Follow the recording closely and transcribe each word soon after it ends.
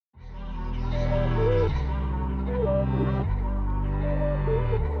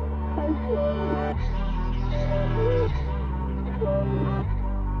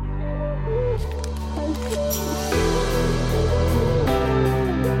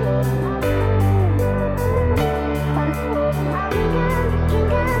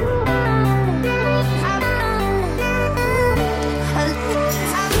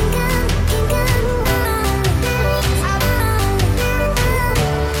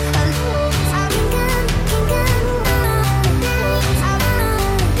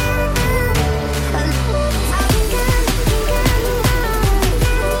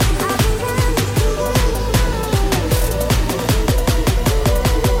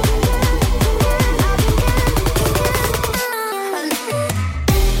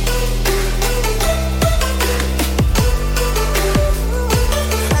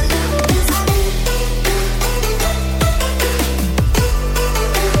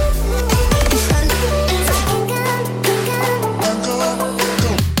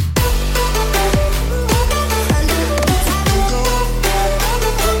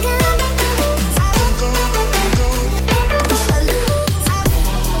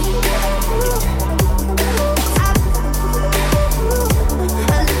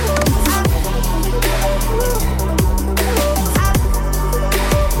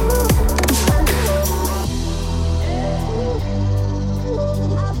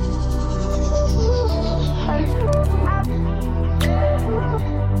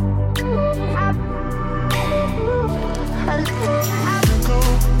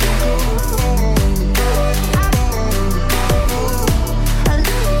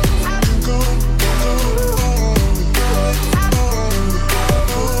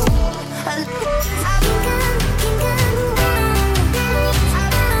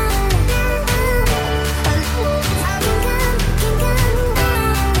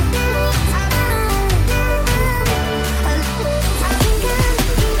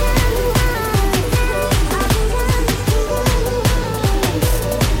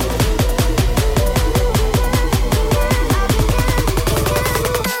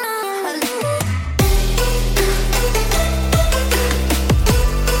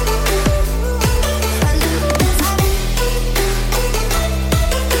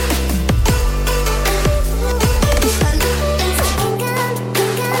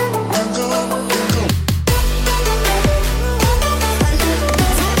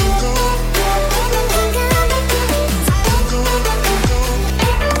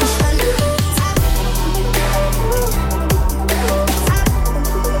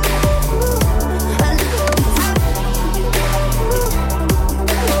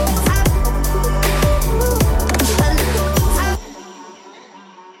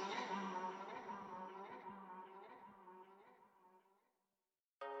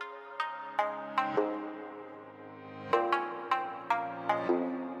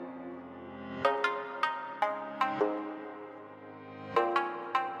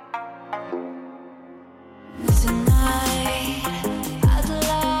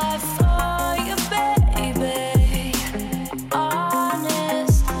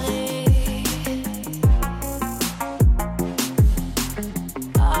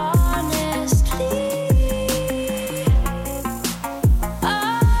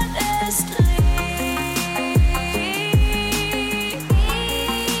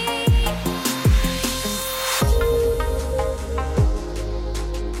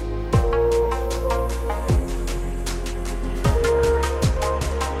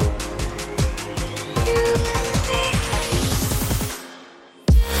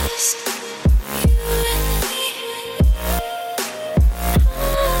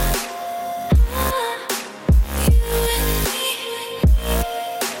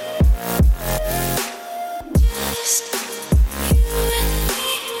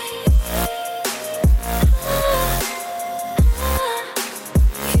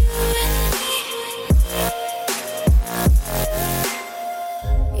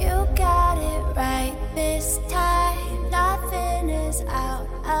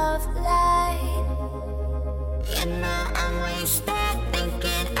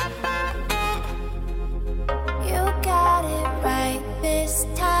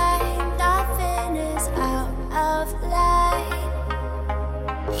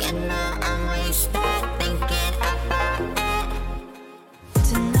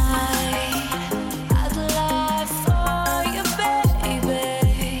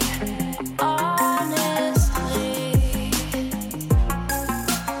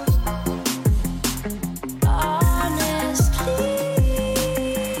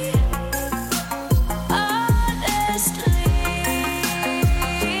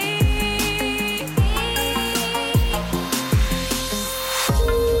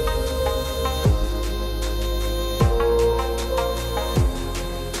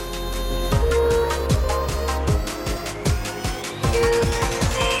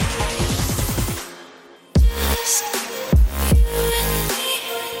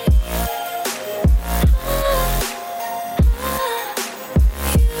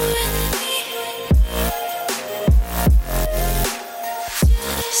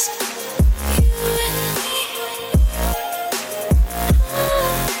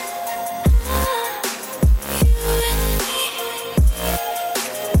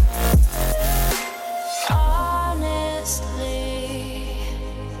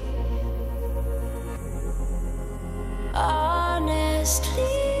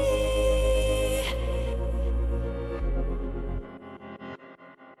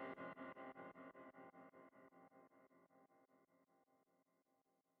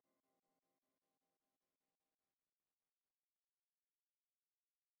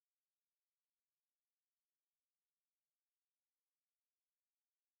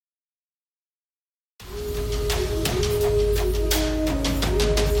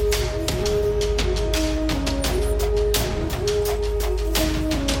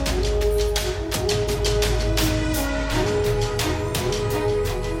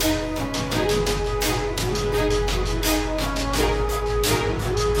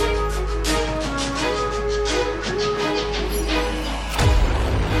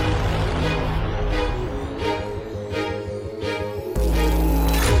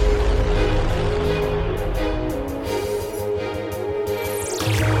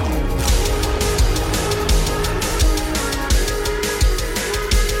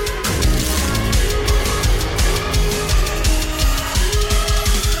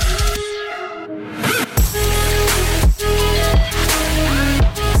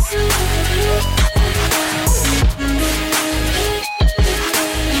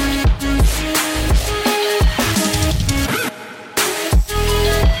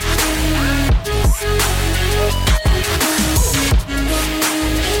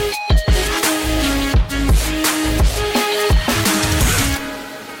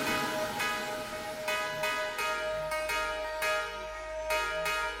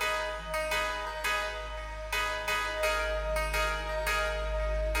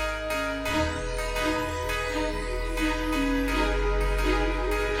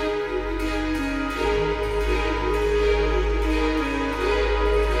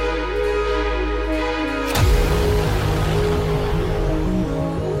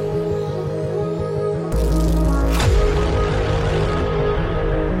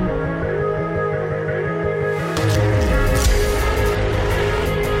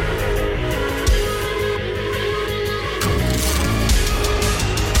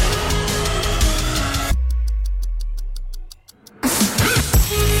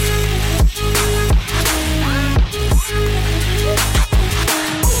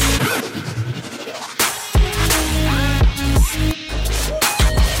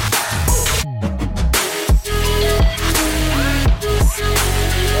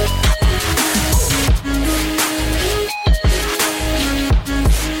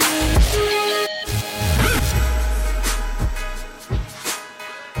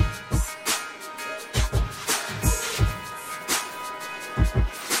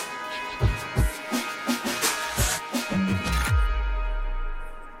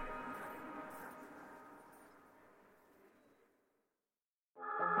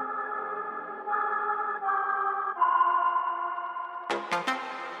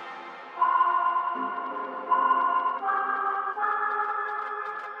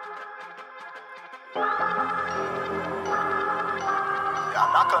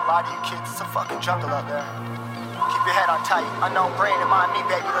I'm not gonna lie to you kids, it's a fucking jungle out there. Keep your head on tight, unknown brain and mind me,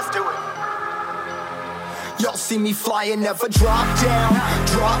 baby, let's do it. Y'all see me flying, never drop down,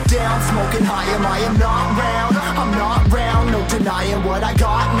 smoking high, I am not round, I'm not round, no denying what I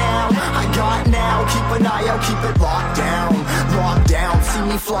got now, keep an eye out, keep it locked down, down. See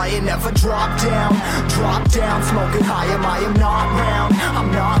me flying, never drop down. Drop down, smoking high, I am not round.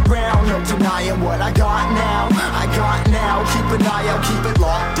 I'm not round, no denying what I got now. I got now, keep an eye out, keep it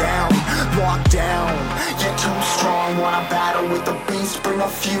locked down. Locked down, you're too strong. Wanna battle with the beast, bring a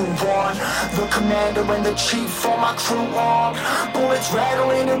few on. The commander and the chief on my crew on. Bullets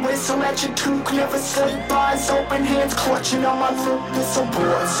rattling and whistle at your toque. Never sleep, eyes open, hands clutching on my loop. This a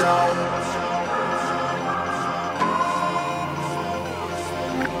war zone.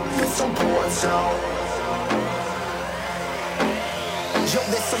 This a war zone. Yo,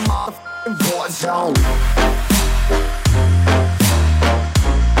 this a motherfucking war zone.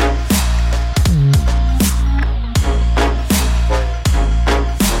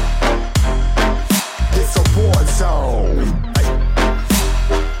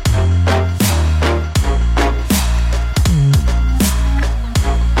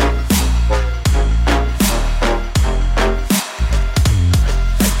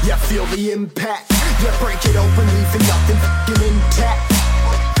 The impact, yeah, break it open, leaving nothing f***ing intact.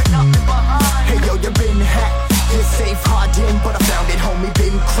 Hey yo, you been hacked. You're safe, hard in, but I found it, homie,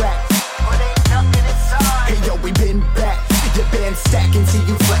 been cracked. Hey yo, we been back. Your band stacking, see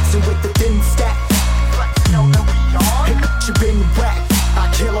you flexing with the thin stack. Hey, you been whacked.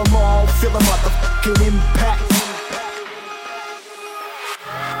 I kill 'em all, feel a motherfucking impact.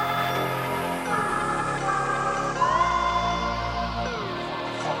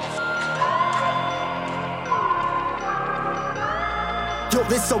 Yo,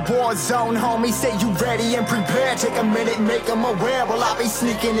 this a war zone, homie, say you ready and prepared. Take a minute, make them aware. Well, I be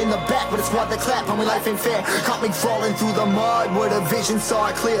sneaking in the back, but it's what the clap, homie, life ain't fair. Caught me crawling through the mud with a vision, saw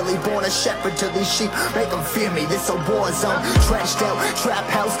it clearly. Born a shepherd to these sheep, make them fear me. This a war zone, trashed out, trap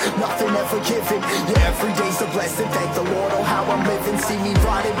house, nothing ever given. Yeah, every day's a blessing, thank the Lord, oh how I'm living. See me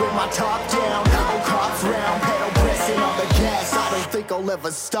riding with my top down, oh cops round, pedal pressing on the gas. I don't think I'll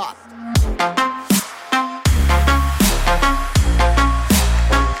ever stop.